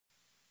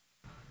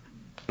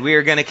We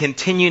are going to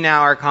continue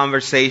now our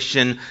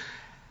conversation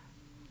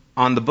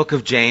on the book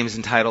of James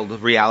entitled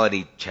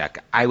Reality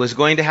Check. I was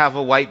going to have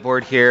a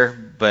whiteboard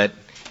here, but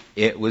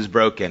it was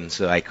broken,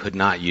 so I could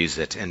not use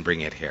it and bring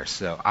it here.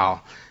 So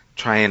I'll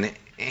try and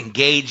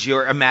engage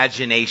your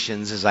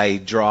imaginations as I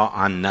draw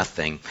on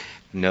nothing.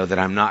 Know that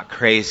I'm not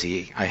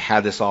crazy. I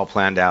had this all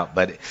planned out,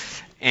 but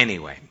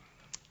anyway.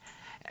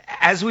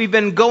 As we've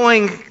been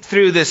going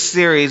through this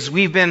series,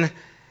 we've been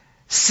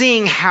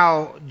seeing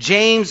how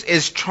James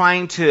is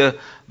trying to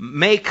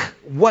make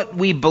what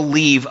we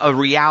believe a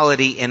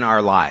reality in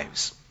our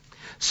lives,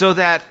 so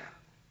that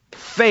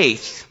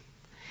faith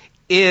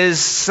is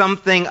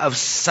something of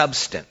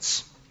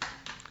substance.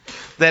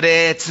 That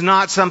it's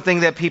not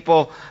something that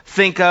people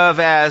think of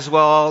as,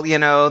 well,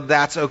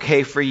 that's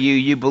okay for you,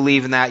 you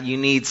believe in that, you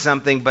need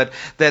something, but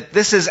that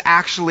this is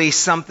actually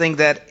something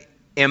that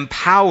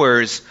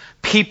empowers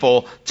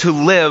people to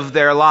live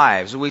their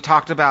lives. We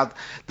talked about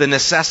the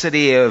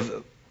necessity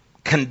of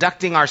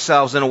conducting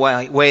ourselves in a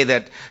way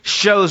that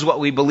shows what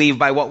we believe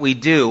by what we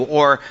do,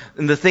 or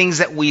in the things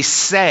that we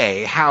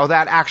say, how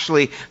that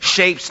actually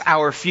shapes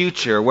our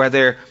future,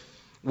 whether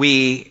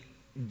we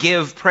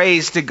give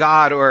praise to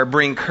God or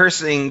bring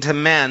cursing to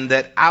men,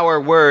 that our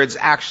words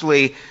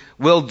actually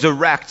will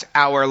direct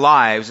our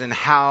lives and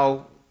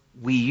how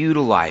we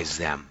utilize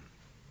them.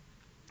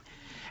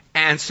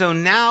 And so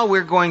now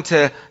we're going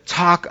to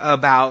talk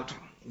about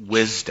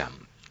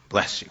wisdom.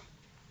 Bless you.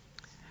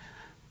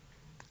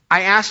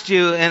 I asked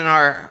you in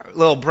our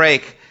little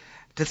break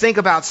to think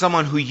about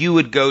someone who you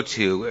would go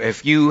to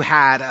if you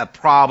had a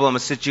problem, a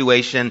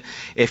situation,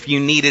 if you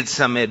needed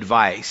some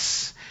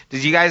advice.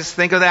 Did you guys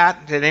think of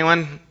that? Did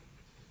anyone?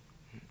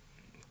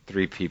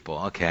 3 people.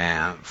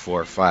 Okay,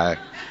 4 or 5.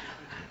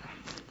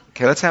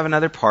 Okay, let's have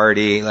another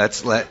party.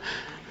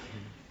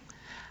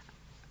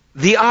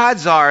 The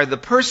odds are the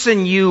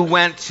person you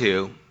went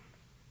to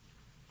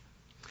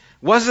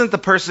wasn't the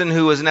person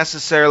who was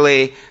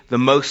necessarily the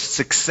most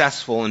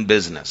successful in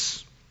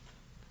business.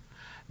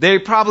 They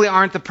probably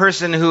aren't the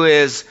person who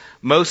is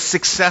most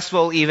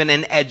successful even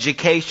in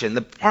education.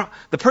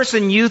 The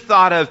person you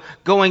thought of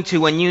going to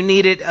when you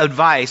needed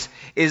advice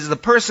is the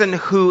person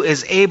who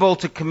is able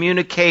to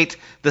communicate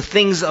the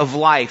things of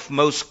life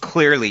most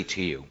clearly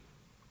to you.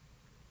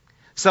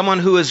 Someone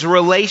who is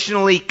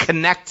relationally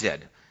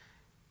connected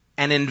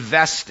and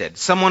invested.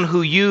 Someone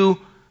who you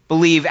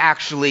believe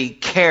actually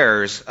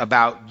cares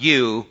about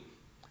you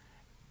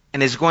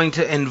and is going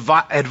to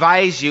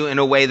advise you in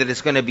a way that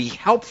is going to be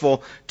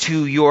helpful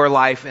to your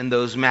life in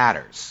those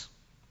matters.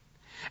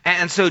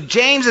 And so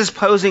James is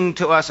posing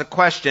to us a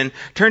question.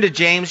 Turn to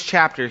James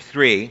chapter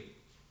 3,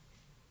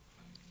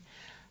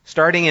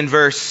 starting in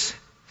verse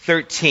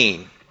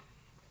 13.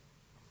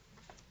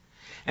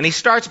 And he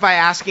starts by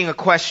asking a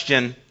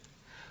question: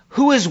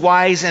 who is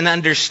wise and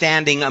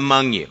understanding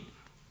among you?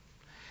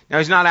 Now,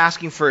 he's not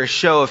asking for a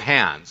show of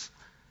hands,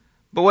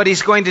 but what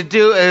he's going to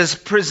do is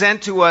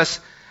present to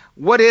us,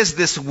 what is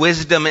this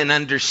wisdom and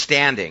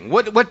understanding?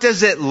 What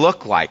does it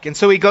look like? And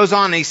so he goes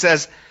on and he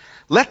says,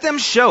 let them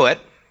show it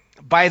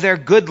by their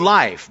good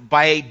life,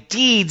 by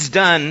deeds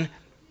done,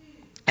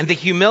 and the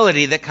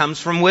humility that comes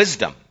from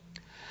wisdom.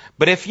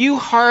 But if you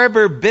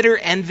harbor bitter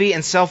envy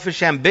and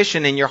selfish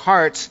ambition in your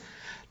hearts,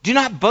 do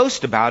not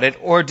boast about it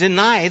or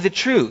deny the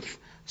truth.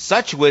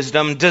 Such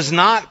wisdom does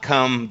not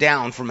come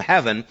down from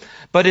heaven,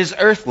 but is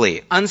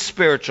earthly,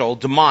 unspiritual,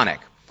 demonic.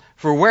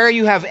 For where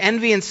you have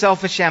envy and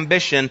selfish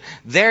ambition,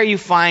 there you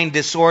find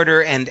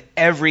disorder and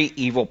every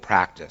evil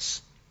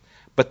practice.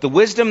 But the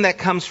wisdom that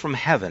comes from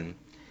heaven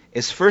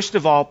is first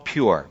of all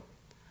pure,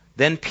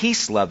 then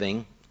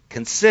peace-loving,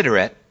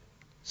 considerate,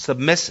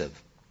 submissive,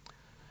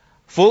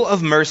 full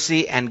of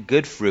mercy and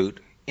good fruit,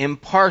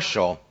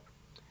 impartial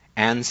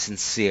and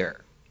sincere.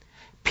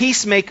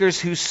 Peacemakers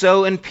who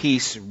sow in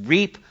peace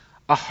reap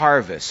a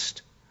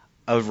harvest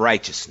of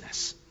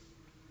righteousness.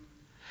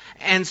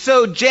 And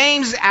so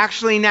James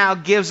actually now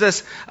gives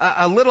us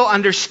a little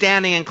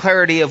understanding and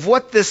clarity of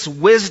what this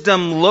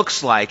wisdom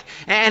looks like.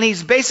 And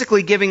he's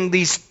basically giving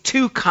these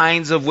 2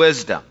 kinds of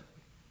wisdom.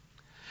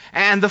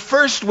 And the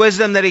first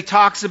wisdom that he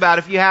talks about,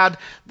 if you had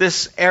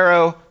this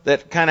arrow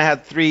that kind of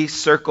had 3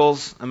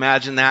 circles,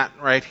 imagine that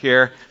right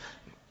here.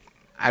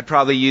 I'd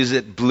probably use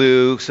it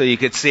blue so you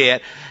could see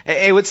it.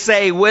 It would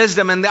say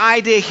wisdom. And the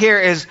idea here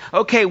is,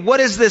 okay, what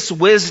does this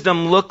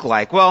wisdom look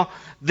like? Well,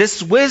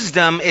 this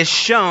wisdom is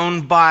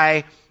shown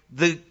by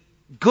the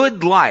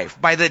good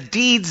life, by the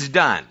deeds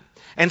done.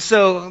 And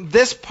so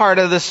this part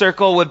of the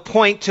circle would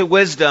point to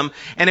wisdom,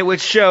 and it would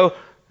show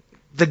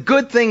the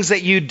good things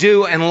that you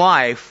do in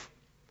life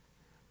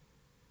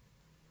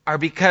are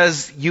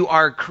because you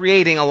are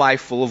creating a life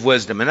full of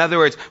wisdom. In other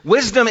words,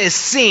 wisdom is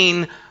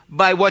seen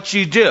by what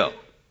you do.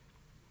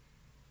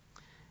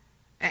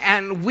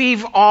 And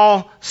we've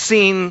all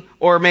seen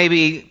or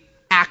maybe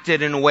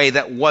acted in a way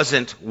that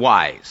wasn't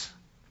wise.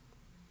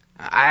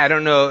 I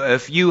don't know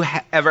if you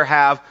ever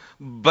have,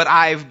 but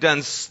I've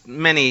done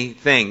many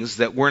things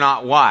that were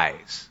not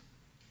wise.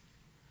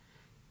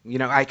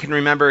 I can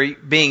remember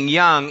being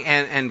young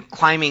and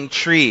climbing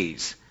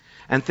trees.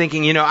 and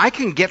thinking, I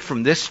can get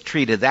from this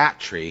tree to that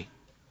tree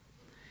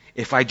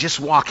if I just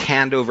walk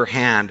hand over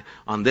hand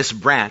on this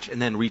branch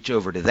and then reach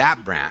over to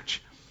that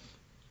branch.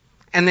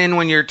 And then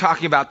when you're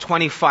talking about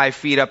 25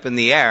 feet up in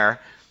the air,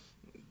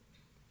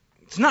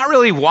 it's not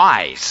really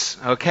wise,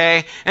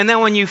 okay? And then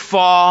when you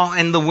fall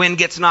and the wind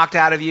gets knocked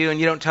out of you and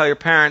you don't tell your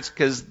parents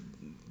because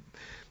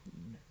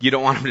you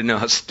don't want them to know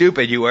how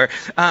stupid you were,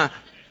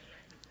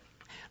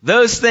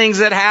 those things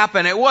that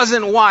happen, it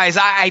wasn't wise.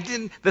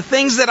 The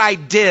things that I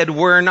did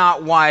were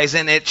not wise,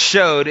 and it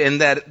showed in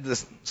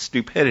the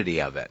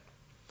stupidity of it.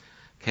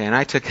 Okay, and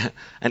I took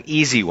an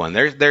easy one.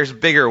 There's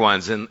bigger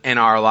ones in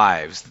our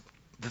lives.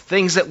 The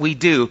things that we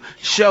do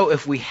show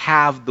if we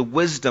have the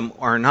wisdom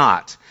or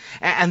not.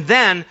 And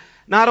then,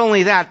 not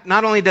only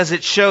does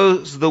it show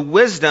the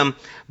wisdom,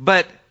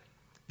 but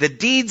the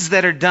deeds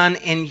that are done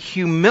in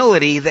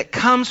humility that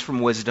comes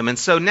from wisdom. And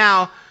so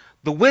now,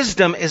 the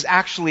wisdom is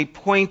actually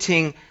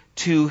pointing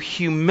to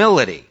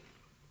humility.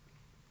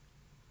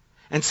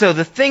 And so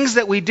the things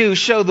that we do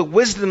show the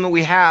wisdom that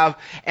we have,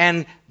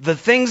 and the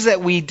things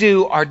that we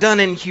do are done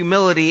in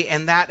humility,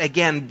 and that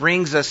again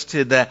brings us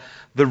to the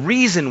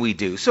reason we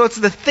do. So it's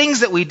the things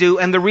that we do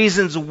and the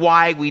reasons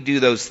why we do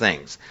those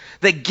things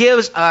that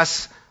gives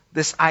us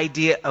this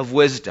idea of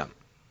wisdom.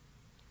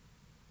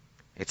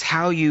 It's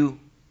how you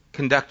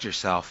conduct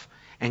yourself,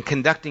 and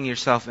conducting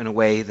yourself in a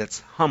way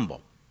that's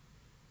humble,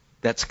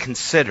 that's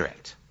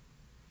considerate.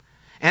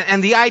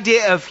 And the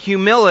idea of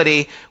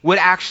humility would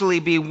actually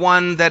be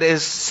one that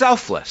is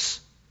selfless.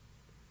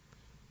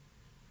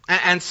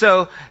 And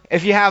so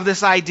if you have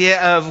this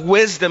idea of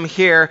wisdom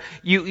here,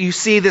 you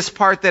see this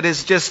part that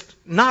is just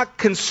not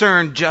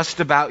concerned just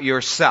about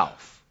yourself.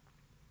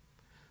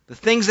 The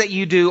things that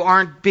you do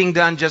aren't being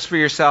done just for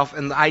yourself,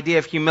 and the idea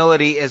of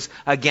humility is,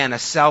 again, a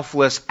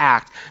selfless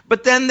act.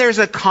 But then there's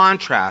a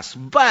contrast.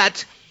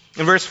 But,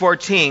 in verse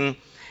 14,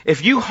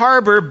 if you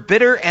harbor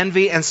bitter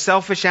envy and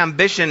selfish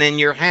ambition in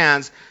your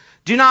hands,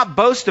 do not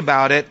boast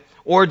about it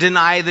or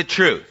deny the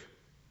truth.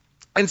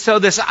 And so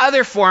this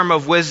other form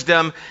of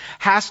wisdom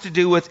has to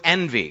do with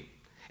envy.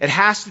 It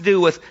has to do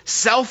with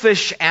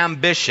selfish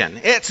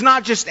ambition. It's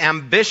not just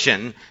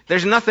ambition.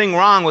 There's nothing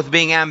wrong with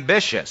being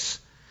ambitious.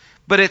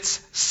 But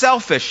it's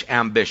selfish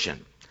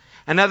ambition.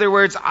 In other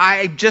words,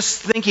 I'm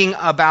just thinking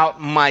about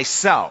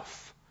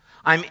myself.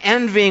 I'm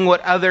envying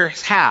what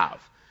others have.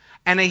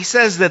 And he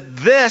says that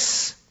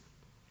this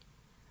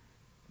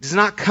does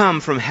not come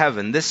from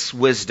heaven. This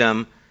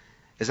wisdom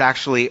is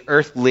actually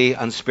earthly,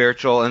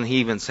 unspiritual, and he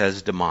even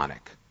says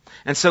demonic.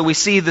 And so we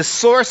see the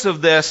source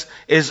of this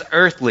is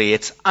earthly,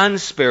 it's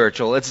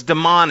unspiritual, it's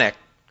demonic,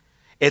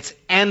 it's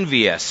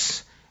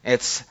envious,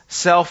 it's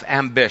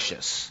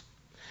self-ambitious.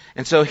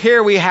 And so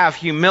here we have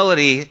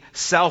humility,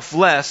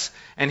 selfless,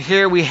 and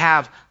here we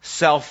have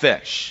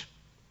selfish.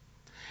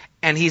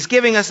 And he's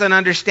giving us an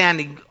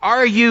understanding.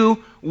 Are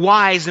you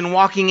wise in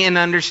walking in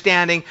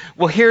understanding?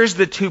 Well, here's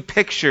the two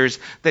pictures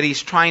that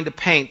he's trying to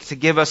paint to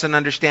give us an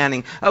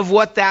understanding of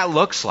what that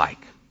looks like.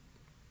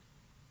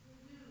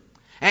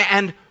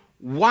 And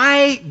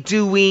why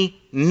do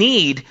we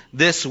need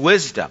this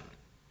wisdom?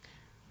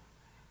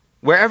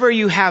 Wherever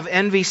you have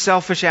envy,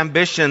 selfish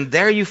ambition,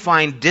 there you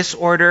find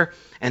disorder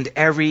and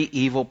every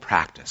evil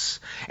practice.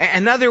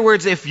 In other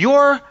words, if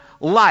your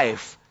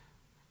life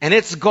and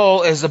its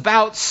goal is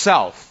about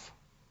self,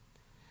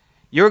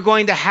 you're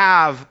going to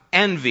have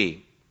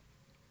envy,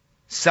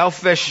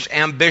 selfish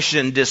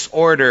ambition,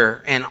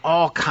 disorder, and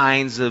all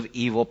kinds of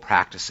evil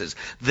practices.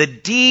 The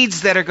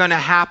deeds that are going to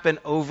happen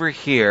over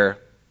here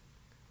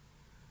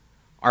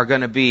are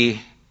going to be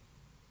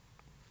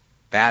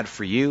bad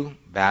for you,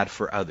 bad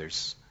for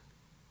others.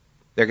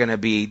 They're going to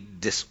be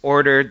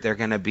disordered, they're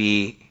going to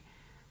be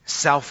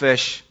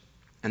selfish,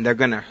 and they're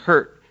going to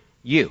hurt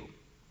you.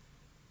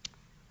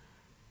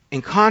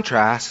 In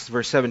contrast,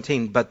 verse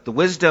 17, but the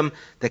wisdom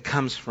that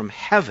comes from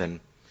heaven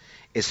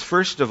is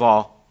first of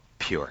all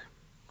pure.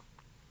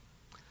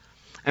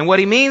 And what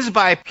he means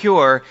by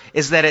pure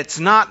is that it's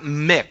not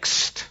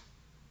mixed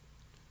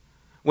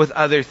with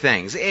other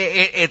things.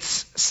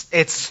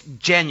 It's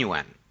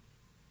genuine.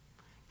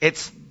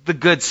 It's the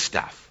good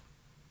stuff.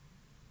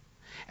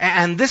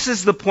 And this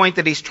is the point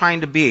that he's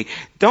trying to be.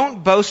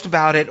 Don't boast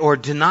about it or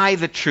deny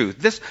the truth.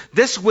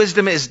 This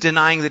wisdom is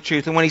denying the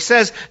truth. And when he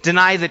says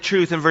deny the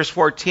truth in verse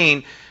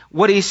 14,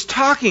 what he's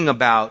talking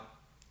about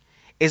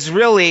is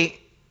really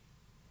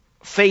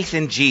faith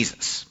in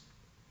Jesus.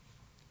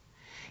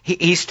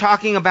 He's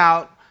talking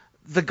about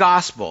the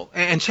gospel.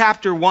 In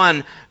chapter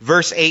 1,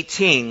 verse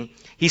 18,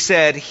 he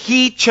said,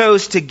 he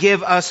chose to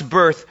give us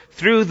birth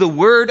through the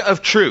word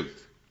of truth.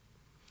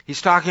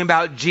 He's talking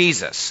about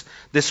Jesus,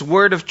 this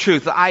word of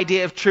truth. The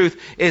idea of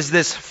truth is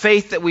this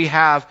faith that we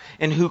have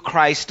in who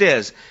Christ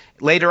is.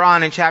 Later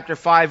on in chapter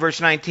 5,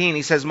 verse 19,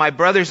 he says, my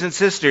brothers and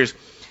sisters,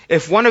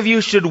 if one of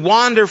you should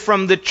wander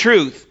from the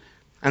truth,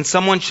 and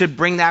someone should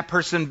bring that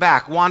person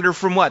back, wander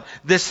from what?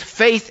 This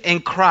faith in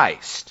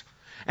Christ.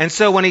 And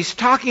so when he's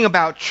talking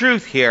about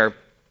truth here,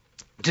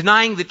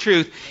 denying the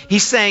truth,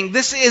 he's saying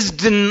this is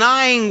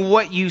denying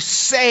what you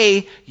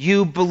say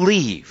you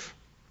believe.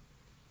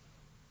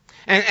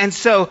 And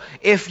so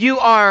if you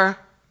are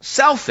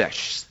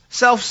selfish,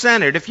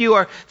 self-centered, if you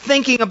are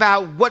thinking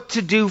about what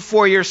to do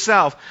for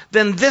yourself,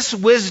 then this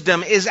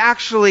wisdom is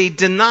actually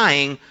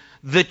denying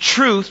the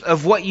truth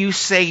of what you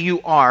say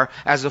you are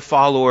as a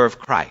follower of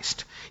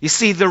Christ. You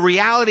see, the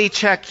reality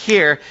check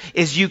here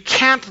is you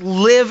can't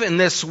live in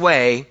this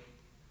way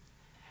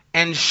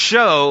and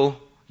show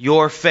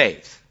your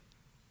faith.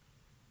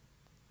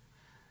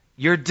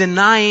 You're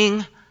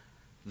denying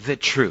the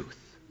truth.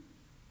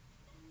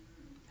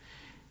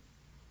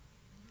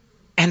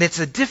 And it's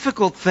a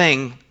difficult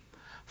thing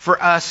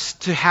for us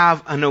to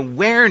have an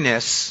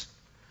awareness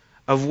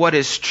of what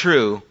is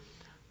true,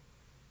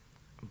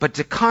 but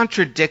to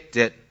contradict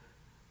it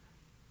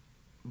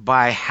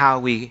by how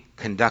we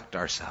conduct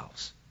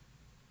ourselves.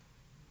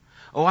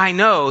 Oh, I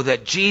know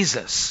that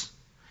Jesus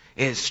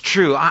is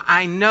true.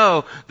 I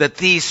know that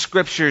these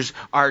scriptures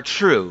are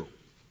true.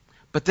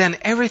 But then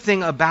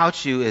everything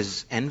about you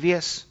is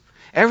envious.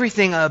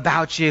 Everything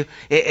about you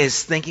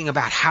is thinking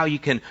about how you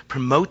can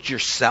promote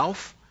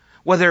yourself,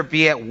 whether it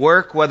be at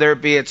work, whether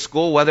it be at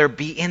school, whether it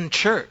be in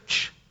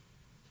church.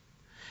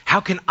 How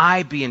can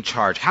I be in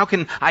charge? How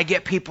can I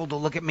get people to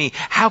look at me?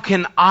 How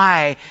can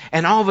I?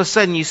 And all of a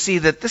sudden you see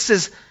that this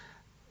is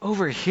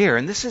over here,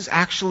 and this is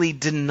actually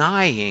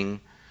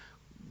denying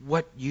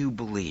what you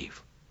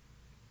believe.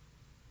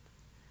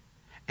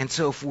 And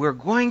so if we're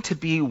going to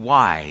be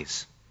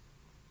wise,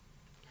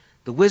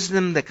 the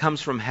wisdom that comes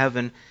from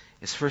heaven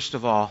is first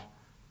of all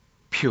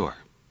pure.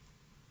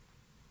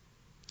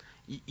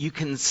 You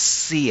can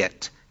see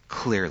it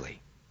clearly.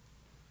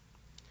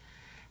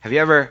 Have you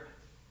ever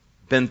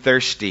been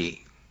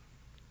thirsty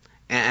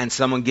and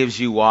someone gives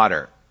you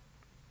water,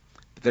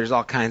 but there's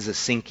all kinds of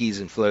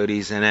sinkies and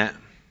floaties in it?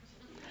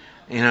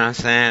 You know what I'm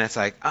saying? It's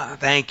like, oh,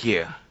 thank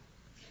you.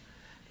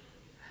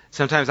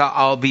 Sometimes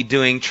I'll be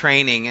doing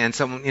training and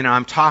someone,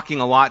 I'm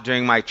talking a lot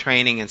during my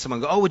training and someone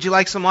go, oh, would you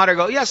like some water? I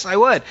go, yes, I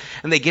would.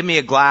 And they give me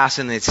a glass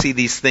and they see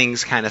these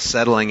things kind of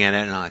settling in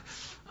it and I'm like,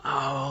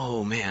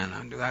 oh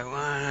man, do I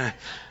want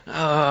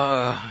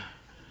to,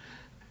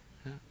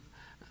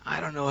 I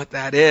don't know what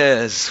that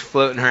is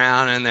floating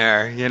around in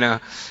there,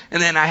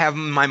 And then I have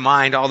in my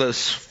mind all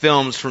those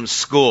films from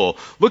school.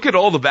 Look at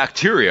all the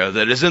bacteria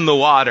that is in the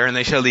water, and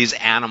they show these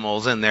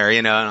animals in there,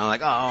 and I'm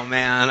like, oh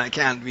man, I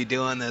can't be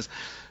doing this.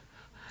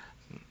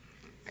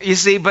 You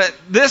see, but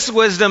this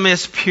wisdom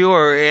is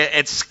pure,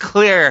 it's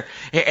clear,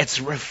 it's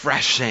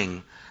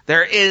refreshing.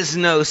 There is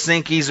no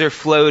sinkies or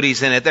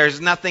floaties in it. There's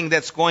nothing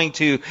that's going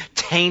to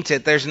taint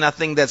it. There's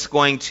nothing that's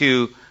going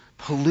to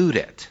pollute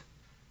it.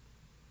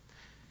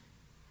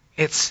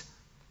 It's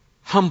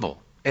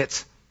humble.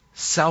 It's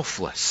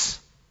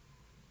selfless.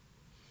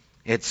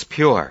 It's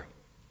pure.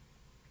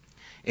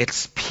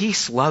 It's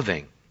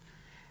peace-loving,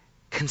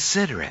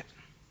 considerate,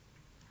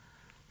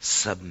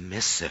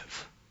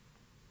 submissive.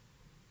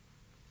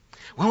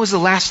 When was the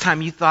last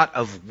time you thought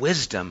of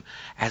wisdom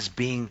as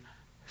being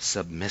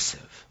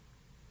submissive?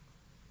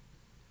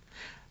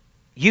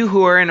 You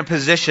who are in a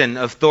position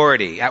of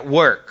authority at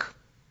work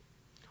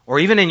or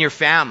even in your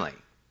family,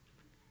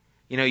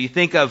 you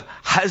think of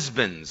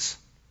husbands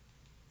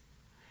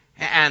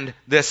and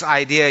this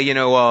idea,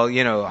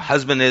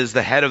 husband is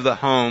the head of the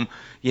home.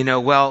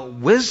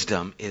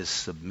 Wisdom is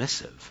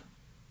submissive.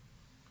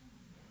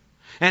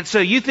 And so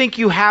you think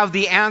you have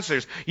the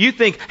answers. You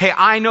think, hey,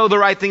 I know the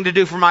right thing to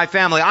do for my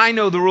family. I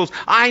know the rules.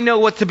 I know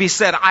what to be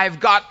said. I've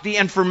got the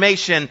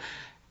information.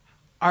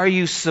 Are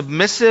you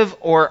submissive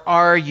or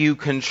are you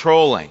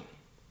controlling?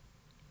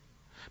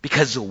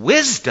 Because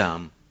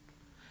wisdom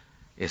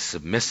is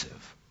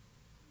submissive.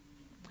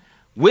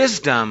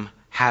 Wisdom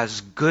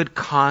has good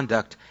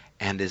conduct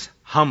and is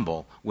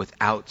humble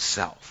without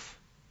self.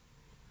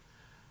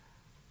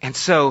 And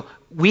so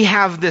we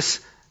have this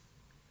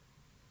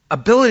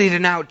ability to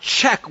now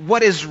check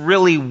what is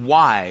really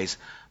wise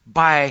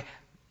by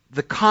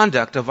the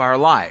conduct of our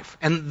life.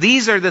 And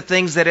these are the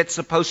things that it's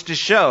supposed to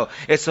show.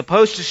 It's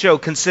supposed to show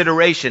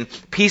consideration,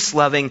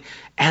 peace-loving,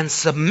 and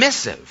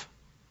submissive.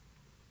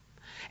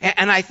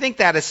 And I think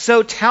that is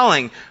so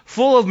telling,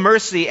 full of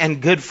mercy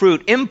and good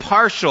fruit,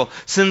 impartial,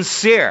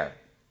 sincere.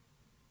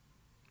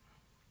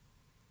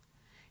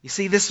 You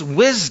see, this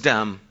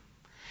wisdom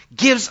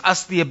gives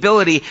us the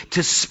ability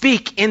to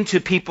speak into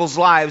people's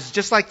lives,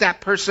 just like that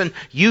person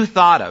you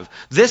thought of.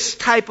 This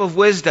type of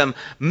wisdom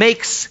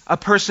makes a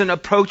person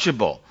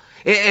approachable.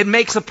 It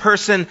makes a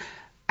person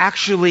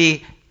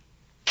actually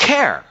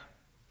care.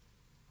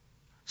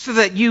 So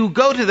that you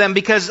go to them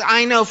because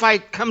I know if I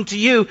come to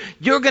you,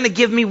 you're going to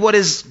give me what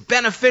is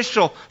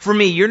beneficial for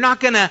me. You're not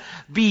going to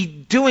be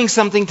doing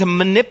something to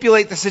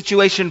manipulate the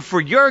situation for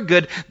your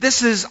good.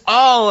 This is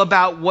all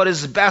about what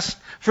is best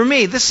for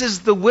me. This is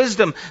the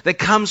wisdom that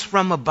comes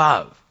from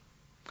above.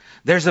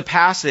 There's a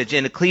passage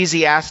in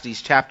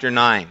Ecclesiastes chapter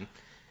 9,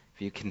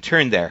 if you can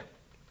turn there.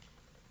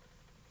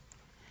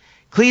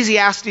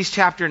 Ecclesiastes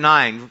chapter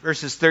 9,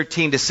 verses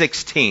 13 to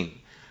 16.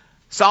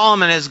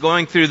 Solomon is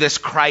going through this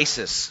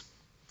crisis.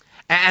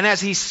 And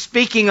as he's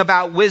speaking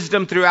about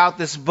wisdom throughout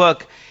this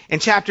book, in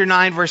chapter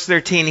 9, verse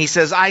 13, he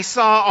says, I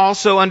saw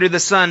also under the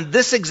sun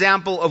this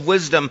example of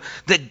wisdom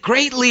that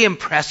greatly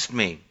impressed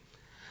me.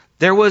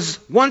 There was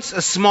once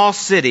a small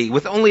city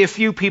with only a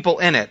few people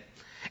in it,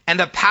 and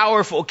a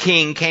powerful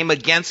king came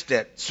against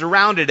it,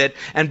 surrounded it,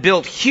 and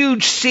built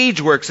huge siege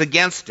works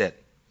against it.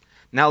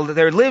 Now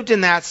there lived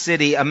in that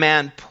city a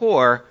man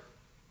poor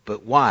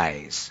but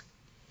wise,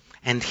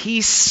 and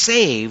he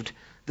saved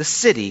the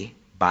city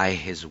by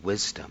his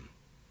wisdom.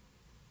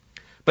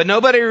 But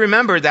nobody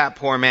remembered that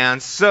poor man,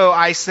 so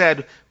I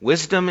said,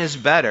 wisdom is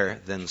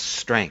better than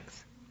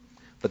strength.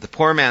 But the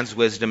poor man's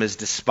wisdom is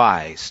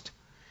despised,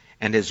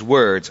 and his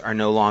words are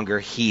no longer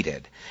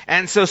heeded.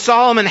 And so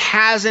Solomon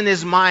has in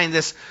his mind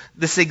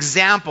this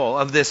example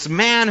of this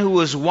man who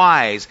was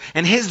wise,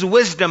 and his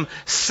wisdom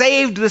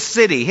saved the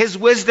city. His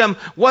wisdom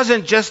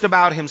wasn't just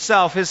about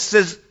himself.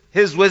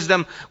 His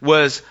wisdom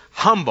was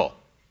humble.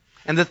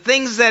 And the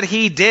things that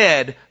he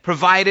did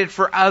provided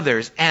for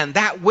others, and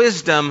that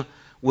wisdom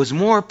was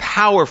more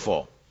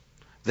powerful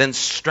than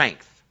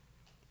strength.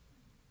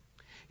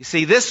 You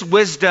see, this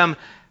wisdom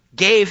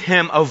gave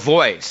him a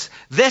voice.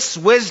 This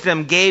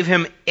wisdom gave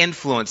him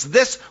influence.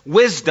 This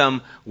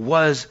wisdom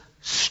was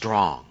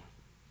strong.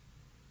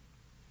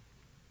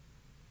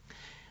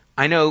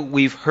 I know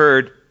we've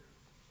heard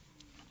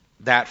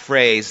that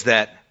phrase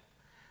that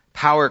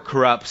power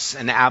corrupts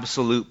and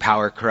absolute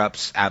power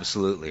corrupts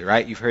absolutely,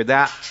 right? You've heard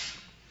that?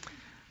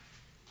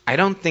 I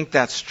don't think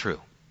that's true.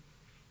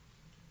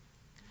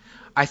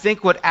 I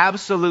think what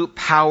absolute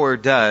power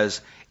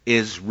does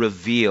is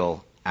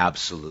reveal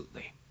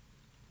absolutely.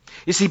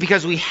 You see,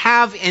 because we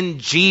have in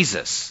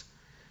Jesus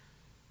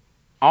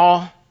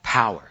all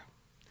power.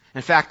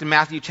 In fact, in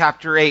Matthew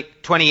chapter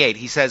 8:28,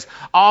 he says,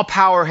 all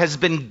power has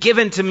been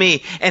given to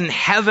me in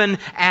heaven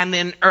and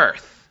in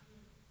earth.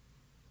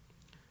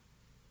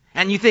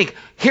 And you think,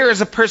 here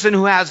is a person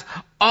who has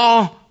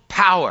all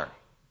power.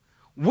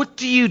 What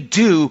do you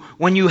do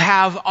when you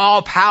have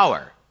all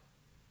power?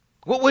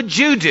 What would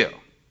you do?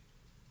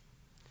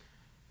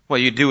 Well,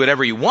 you do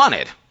whatever you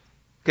wanted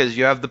because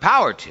you have the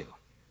power to.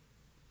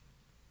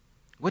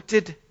 What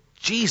did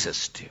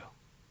Jesus do?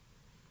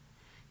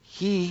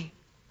 He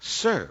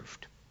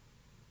served.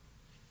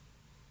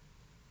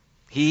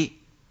 He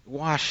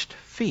washed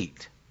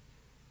feet.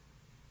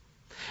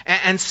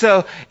 And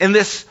so in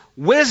this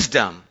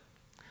wisdom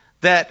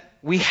that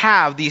we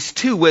have, these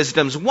two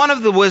wisdoms, one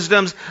of the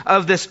wisdoms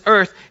of this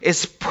earth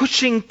is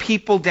pushing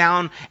people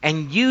down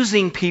and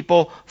using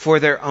people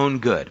for their own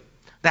good.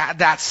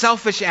 That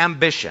selfish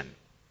ambition.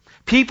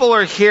 People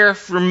are here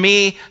for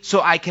me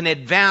so I can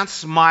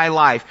advance my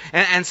life.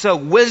 And so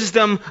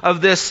wisdom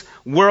of this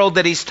world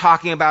that he's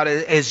talking about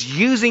is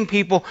using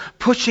people,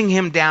 pushing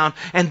him down.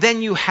 And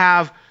then you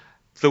have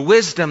the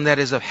wisdom that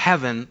is of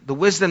heaven, the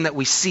wisdom that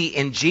we see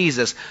in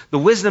Jesus, the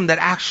wisdom that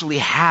actually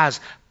has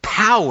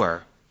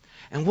power.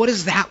 And what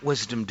is that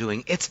wisdom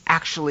doing? It's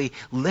actually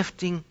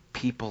lifting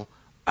people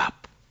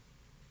up.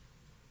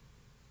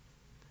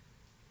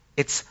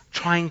 It's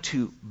trying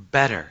to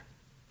better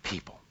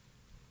people.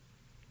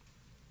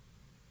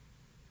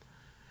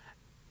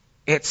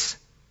 It's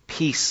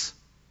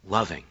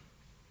peace-loving.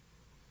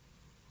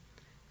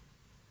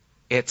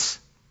 It's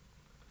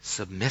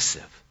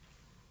submissive.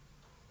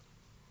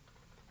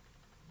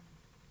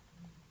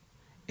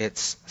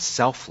 It's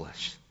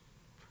selfless,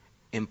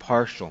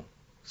 impartial,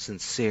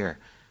 sincere,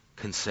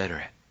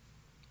 considerate.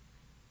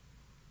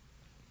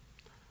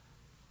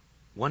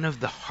 One of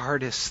the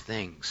hardest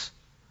things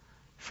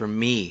for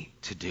me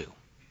to do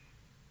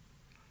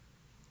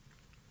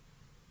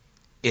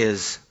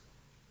is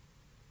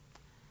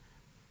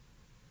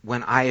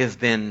when I have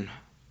been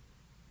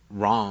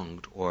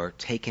wronged or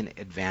taken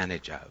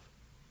advantage of.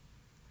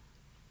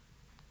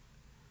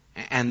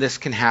 And this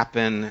can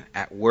happen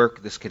at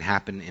work, this can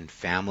happen in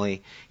family.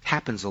 It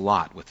happens a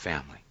lot with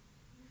family.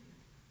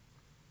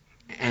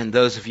 And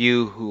those of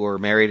you who are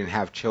married and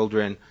have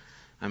children,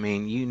 I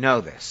mean, you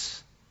know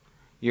this.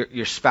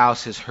 Your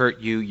spouse has hurt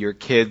you, your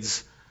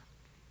kids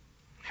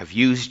have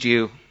used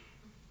you,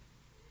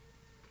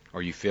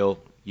 or you feel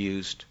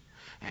used.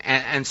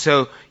 And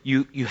so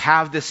you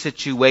have this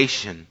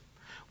situation.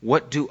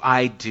 What do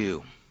I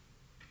do?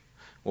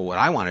 Well, what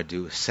I want to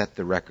do is set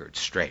the record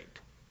straight.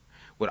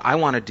 What I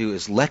want to do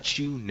is let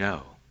you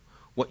know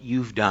what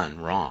you've done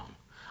wrong.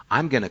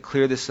 I'm going to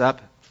clear this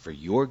up for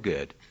your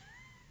good.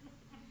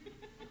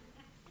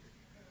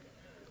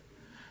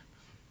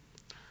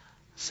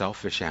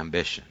 Selfish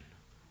ambition.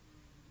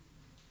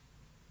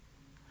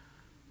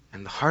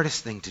 And the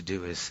hardest thing to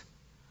do is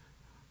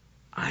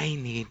I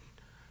need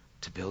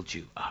to build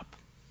you up.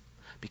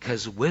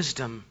 Because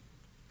wisdom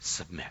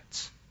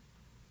submits.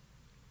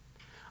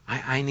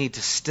 I need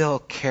to still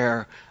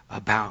care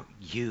about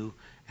you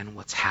and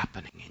what's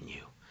happening in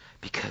you.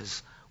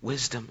 Because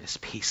wisdom is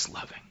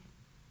peace-loving.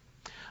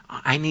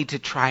 I need to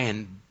try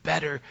and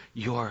better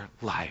your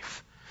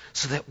life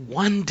so that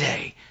one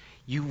day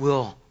you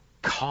will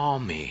call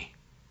me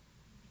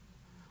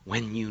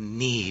when you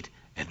need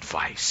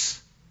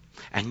advice.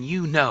 And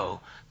you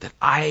know that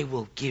I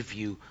will give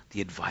you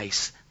the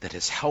advice that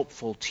is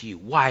helpful to you.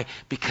 Why?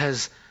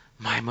 Because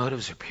my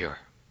motives are pure.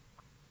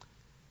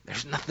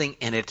 There's nothing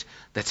in it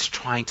that's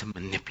trying to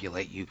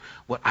manipulate you.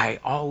 What I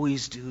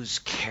always do is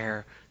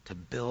care to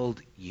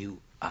build you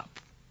up.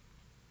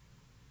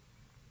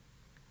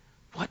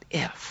 What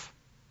if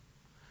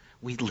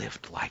we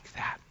lived like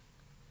that?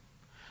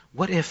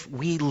 What if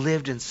we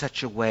lived in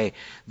such a way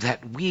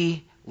that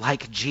we,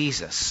 like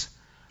Jesus,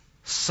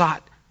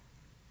 sought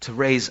to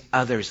raise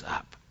others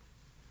up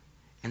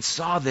and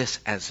saw this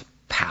as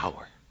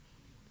power,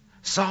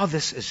 saw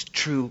this as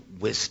true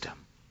wisdom?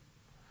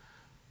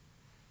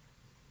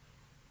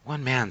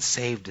 One man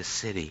saved a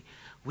city.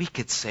 We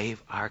could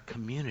save our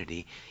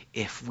community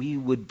if we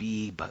would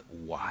be but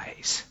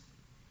wise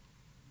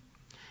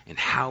in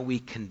how we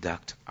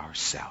conduct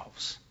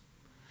ourselves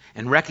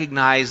and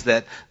recognize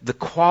that the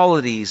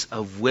qualities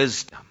of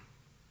wisdom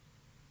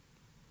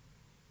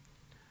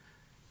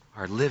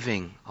are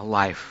living a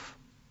life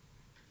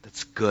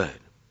that's good.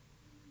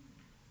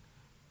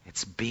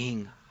 It's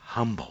being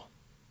humble.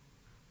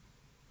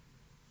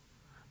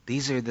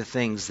 These are the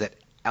things that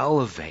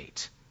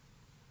elevate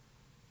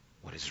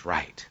what is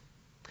right.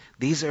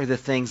 These are the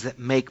things that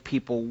make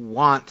people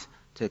want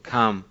to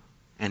come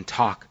and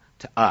talk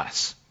to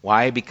us.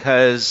 Why?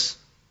 Because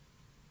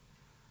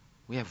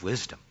we have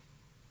wisdom.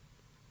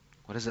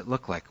 What does it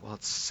look like? Well,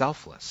 it's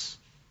selfless.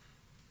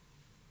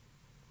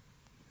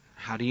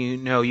 How do you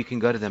know you can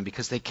go to them?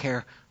 Because they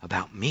care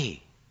about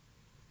me.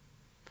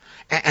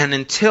 And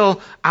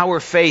until our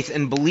faith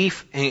and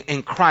belief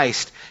in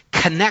Christ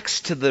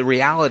connects to the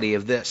reality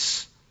of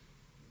this,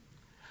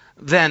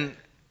 then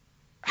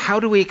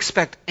how do we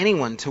expect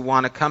anyone to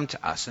want to come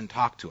to us and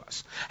talk to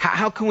us?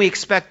 How can we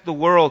expect the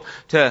world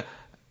to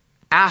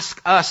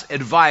ask us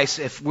advice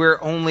if we're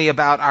only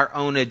about our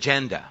own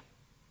agenda?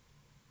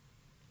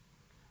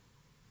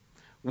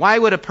 Why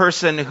would a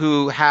person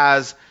who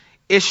has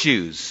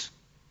issues,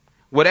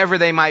 whatever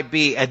they might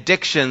be,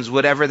 addictions,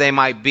 whatever they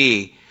might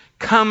be,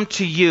 come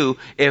to you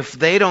if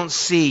they don't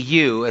see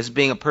you as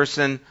being a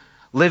person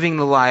living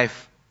the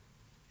life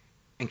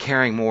and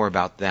caring more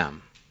about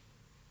them?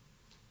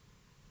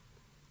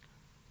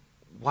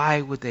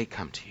 Why would they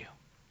come to you?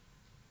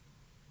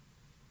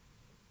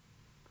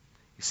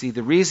 You see,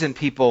 the reason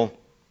people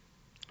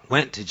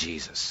went to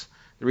Jesus,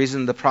 the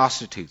reason the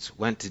prostitutes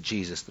went to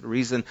Jesus, the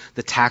reason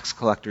the tax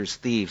collectors,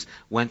 thieves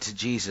went to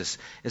Jesus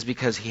is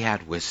because he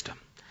had wisdom.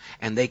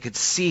 And they could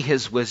see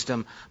his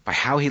wisdom by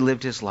how he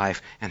lived his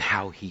life and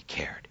how he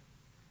cared.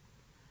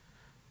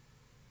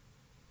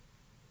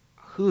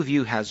 Who of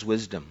you has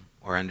wisdom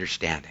or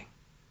understanding?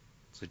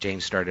 So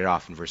James started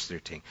off in verse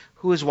 13.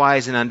 Who is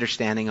wise and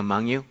understanding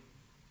among you?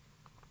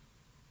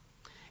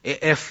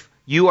 If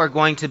you are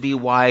going to be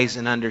wise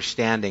and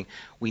understanding,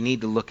 we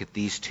need to look at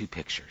these two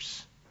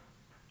pictures.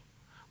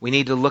 We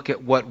need to look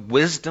at what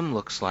wisdom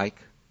looks like,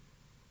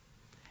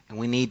 and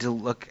we need to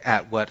look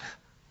at what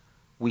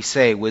we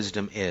say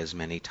wisdom is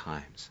many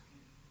times.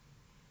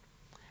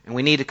 And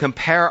we need to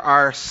compare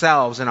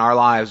ourselves and our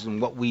lives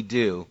and what we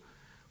do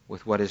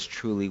with what is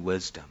truly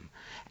wisdom.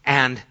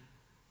 And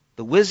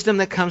the wisdom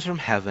that comes from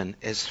heaven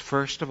is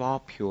first of all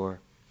pure,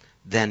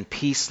 then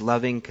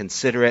peace-loving,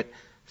 considerate,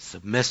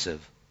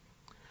 submissive,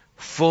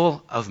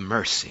 full of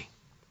mercy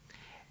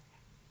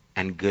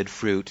and good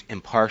fruit,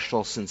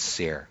 impartial,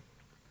 sincere.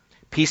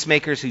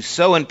 Peacemakers who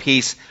sow in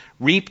peace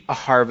reap a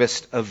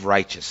harvest of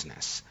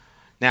righteousness.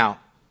 Now,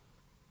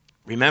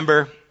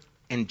 remember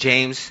in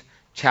James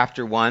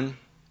chapter 1,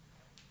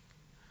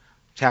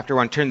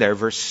 turn there,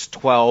 verse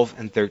 12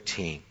 and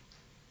 13.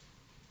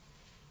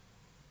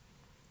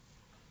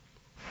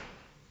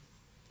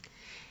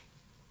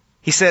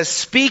 He says,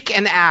 speak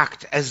and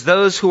act as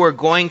those who are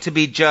going to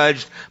be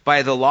judged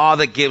by the law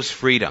that gives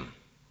freedom.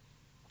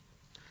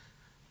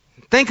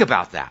 Think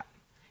about that.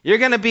 You're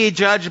going to be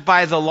judged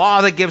by the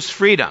law that gives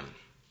freedom.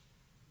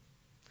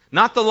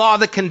 Not the law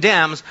that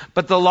condemns,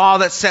 but the law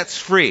that sets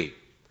free.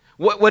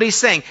 What he's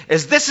saying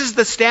is this is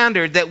the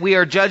standard that we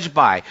are judged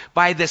by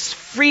this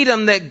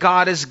freedom that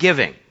God is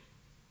giving.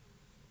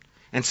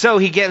 And so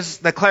he gives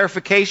the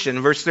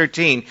clarification, verse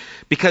 13,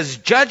 because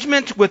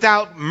judgment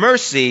without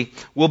mercy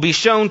will be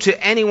shown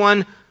to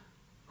anyone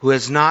who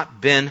has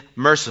not been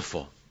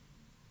merciful.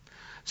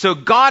 So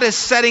God is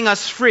setting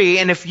us free,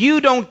 and if you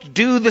don't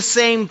do the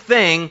same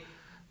thing,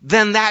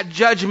 then that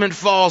judgment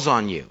falls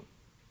on you.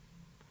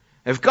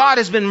 If God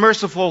has been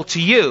merciful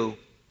to you,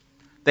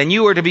 then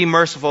you are to be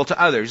merciful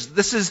to others.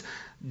 This is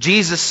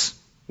Jesus'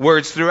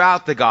 words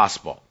throughout the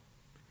gospel.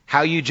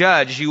 How you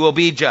judge, you will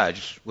be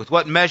judged. With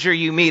what measure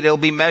you meet, it'll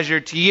be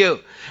measured to you.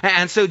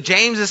 And so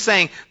James is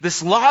saying,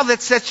 this law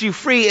that sets you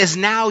free is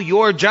now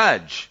your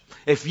judge.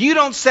 If you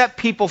don't set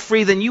people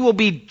free, then you will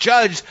be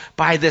judged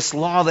by this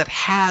law that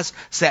has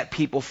set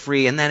people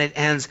free. And then it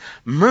ends,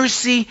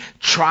 mercy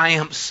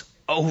triumphs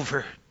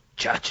over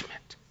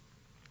judgment.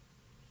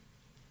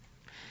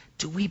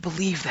 Do we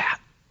believe that?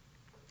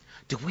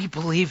 Do we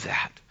believe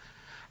that?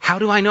 How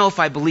do I know if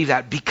I believe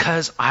that?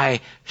 Because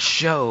I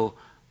show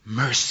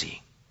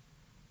mercy.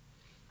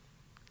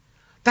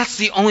 That's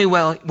the only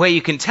way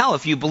you can tell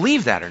if you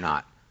believe that or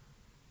not.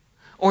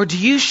 Or do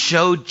you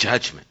show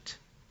judgment?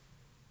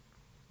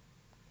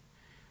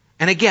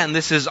 And again,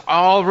 this is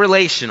all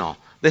relational.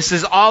 This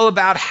is all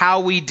about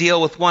how we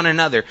deal with one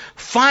another.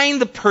 Find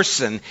the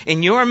person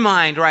in your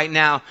mind right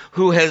now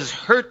who has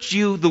hurt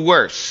you the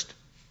worst.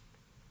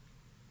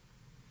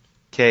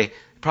 Okay,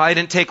 probably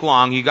didn't take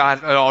long. You got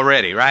it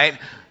already, right?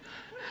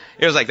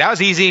 It was like, that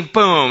was easy.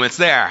 Boom, it's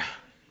there.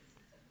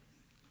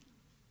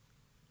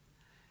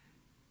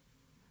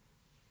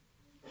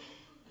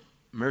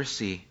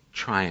 Mercy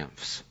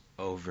triumphs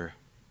over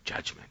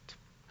judgment.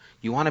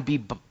 You want to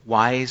be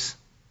wise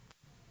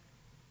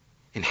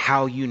in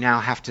how you now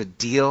have to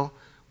deal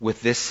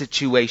with this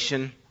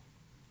situation?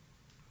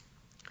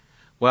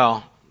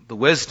 Well, the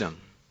wisdom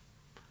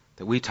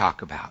that we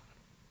talk about,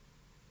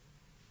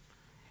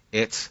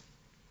 it's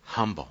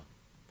humble,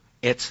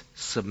 it's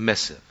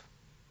submissive,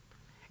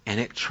 and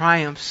it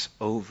triumphs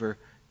over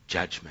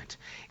judgment.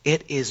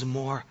 It is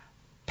more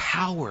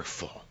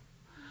powerful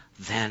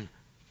than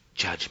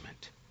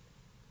judgment.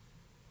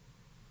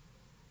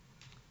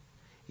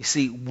 You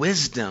see,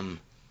 wisdom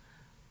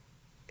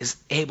is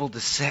able to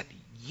set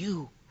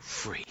you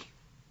free.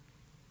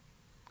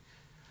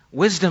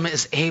 Wisdom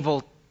is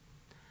able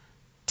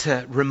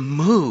to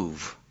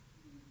remove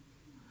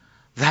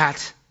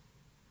that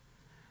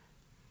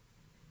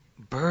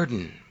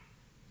burden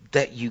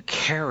that you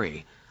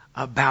carry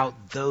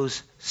about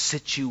those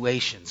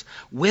situations.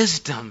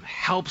 Wisdom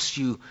helps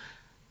you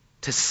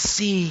to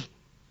see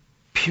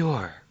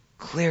pure,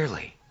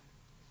 clearly,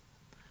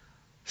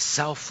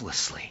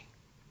 selflessly.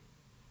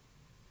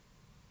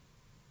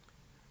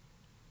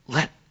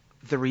 Let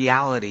the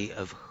reality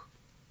of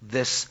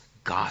this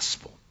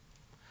gospel,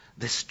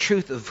 this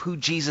truth of who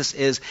Jesus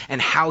is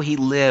and how he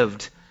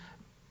lived,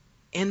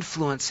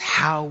 influence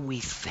how we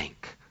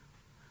think.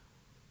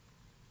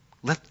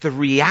 Let the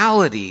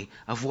reality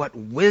of what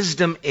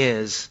wisdom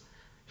is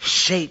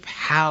shape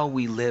how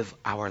we live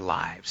our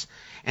lives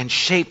and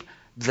shape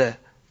the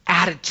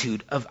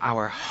attitude of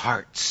our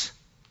hearts.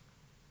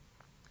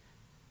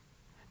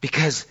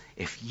 Because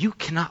if you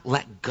cannot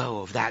let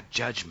go of that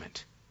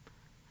judgment,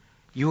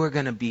 you are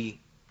going to be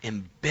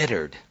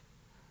embittered,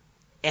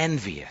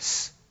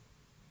 envious,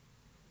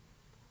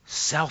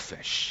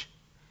 selfish,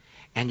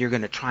 and you're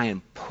going to try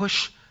and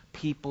push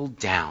people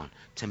down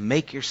to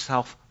make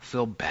yourself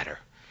feel better.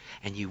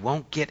 And you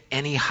won't get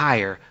any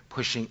higher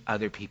pushing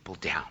other people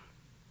down.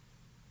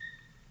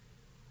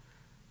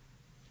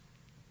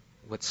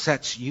 What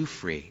sets you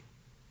free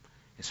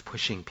is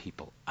pushing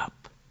people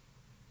up.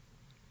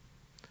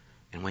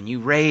 And when you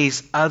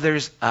raise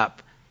others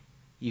up,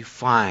 you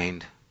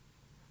find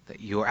that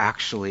you're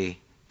actually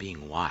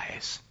being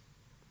wise.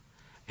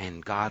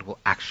 And God will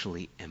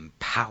actually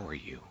empower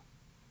you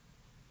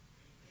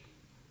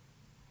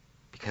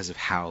because of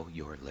how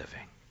you're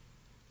living.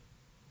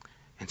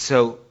 And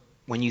so,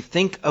 when you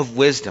think of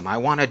wisdom, I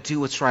want to do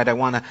what's right, I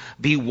want to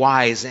be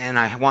wise, and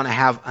I want to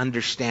have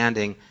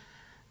understanding,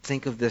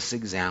 think of this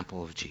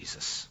example of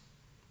Jesus,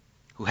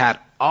 who had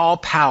all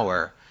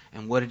power,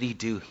 and what did he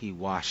do? He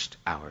washed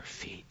our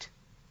feet.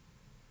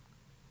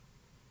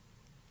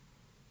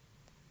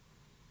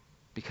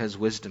 Because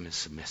wisdom is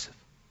submissive.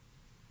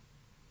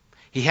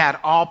 He had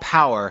all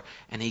power,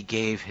 and he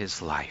gave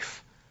his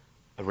life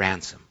a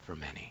ransom for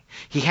many.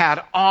 He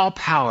had all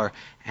power,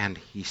 and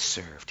he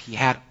served. He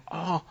had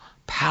all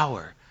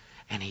power,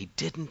 and he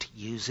didn't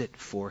use it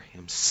for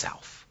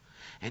himself.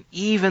 And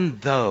even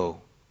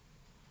though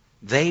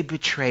they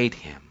betrayed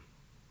him,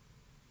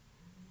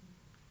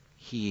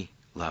 he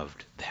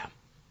loved them.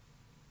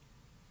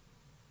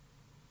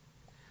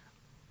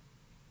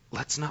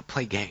 Let's not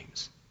play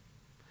games.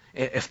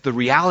 If the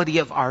reality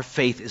of our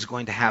faith is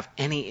going to have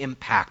any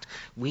impact,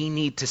 we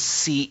need to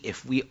see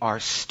if we are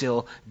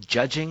still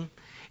judging,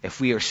 if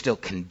we are still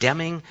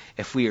condemning,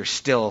 if we are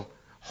still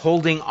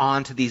holding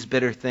on to these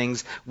bitter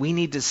things. We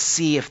need to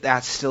see if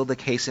that's still the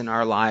case in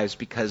our lives,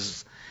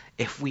 because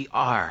if we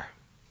are,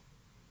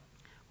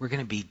 we're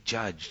going to be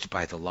judged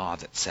by the law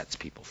that sets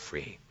people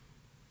free.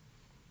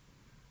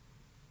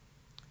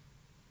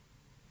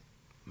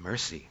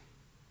 Mercy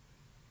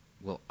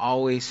will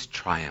always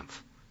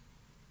triumph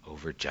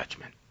over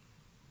judgment.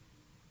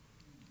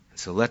 And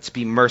so let's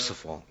be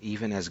merciful,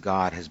 even as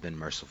God has been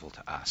merciful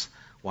to us.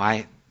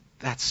 Why?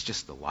 That's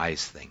just the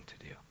wise thing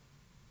to do.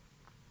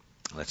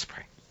 Let's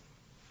pray.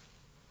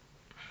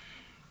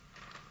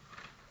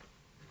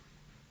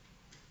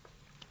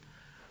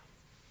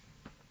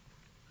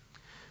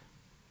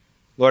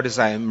 Lord, as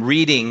I am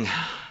reading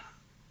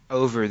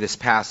over this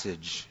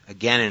passage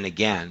again and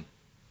again,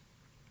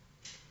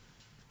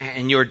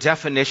 and your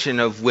definition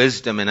of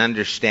wisdom and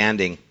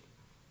understanding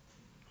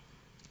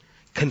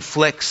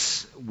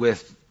conflicts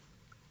with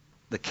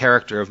the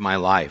character of my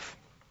life,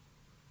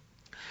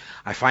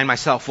 I find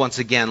myself once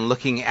again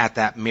looking at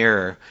that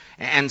mirror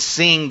and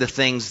seeing the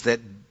things that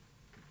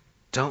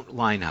don't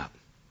line up.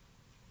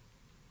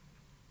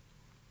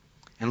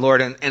 And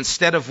Lord,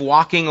 instead of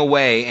walking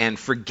away and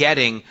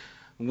forgetting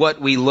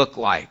what we look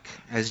like,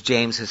 as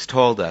James has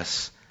told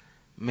us,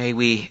 may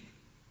we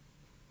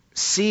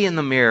see in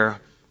the mirror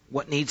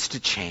what needs to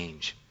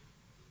change.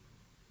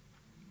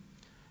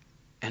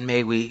 And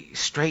may we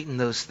straighten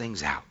those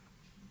things out.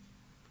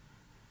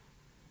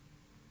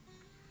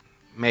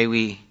 May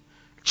we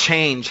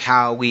change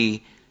how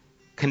we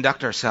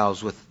conduct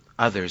ourselves with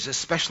others,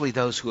 especially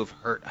those who have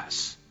hurt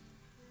us.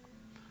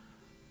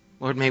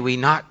 Lord, may we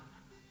not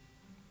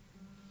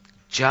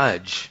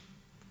judge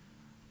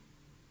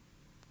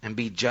and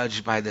be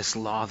judged by this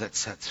law that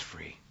sets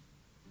free.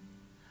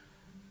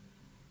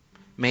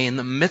 May in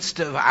the midst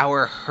of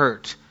our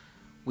hurt,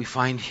 we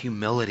find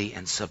humility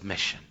and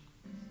submission.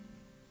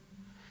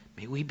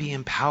 May we be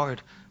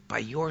empowered by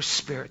your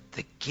Spirit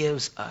that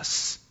gives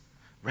us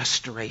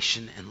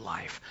restoration and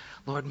life.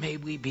 Lord, may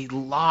we be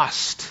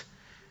lost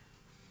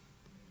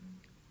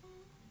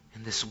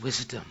in this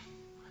wisdom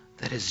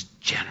that is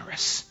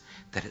generous,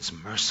 that is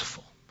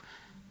merciful.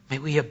 May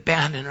we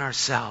abandon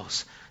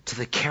ourselves to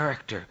the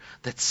character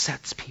that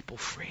sets people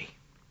free.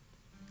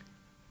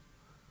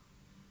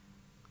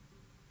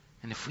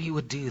 And if we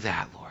would do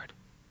that, Lord,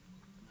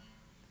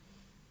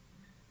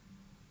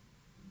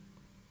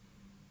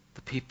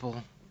 the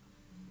people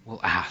will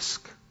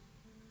ask.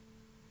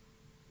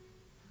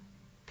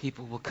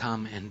 People will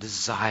come and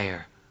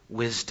desire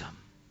wisdom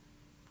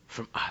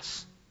from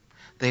us.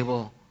 They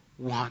will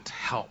want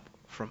help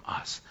from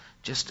us,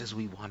 just as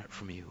we want it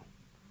from you.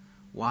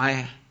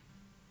 Why?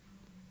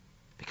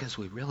 Because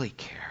we really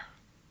care.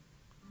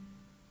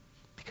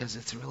 Because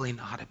it's really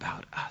not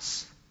about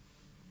us.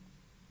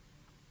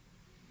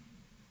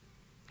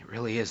 It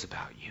really is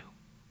about you.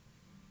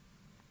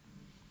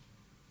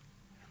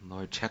 And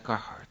Lord, check our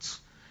hearts.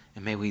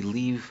 And may we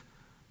leave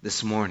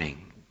this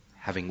morning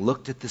having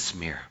looked at this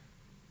mirror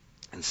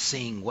and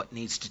seeing what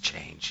needs to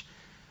change.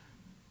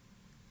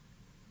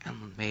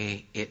 And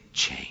may it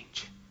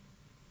change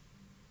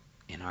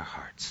in our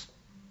hearts.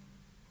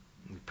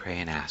 We pray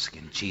and ask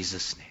in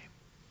Jesus'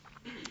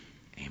 name.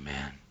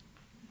 Amen.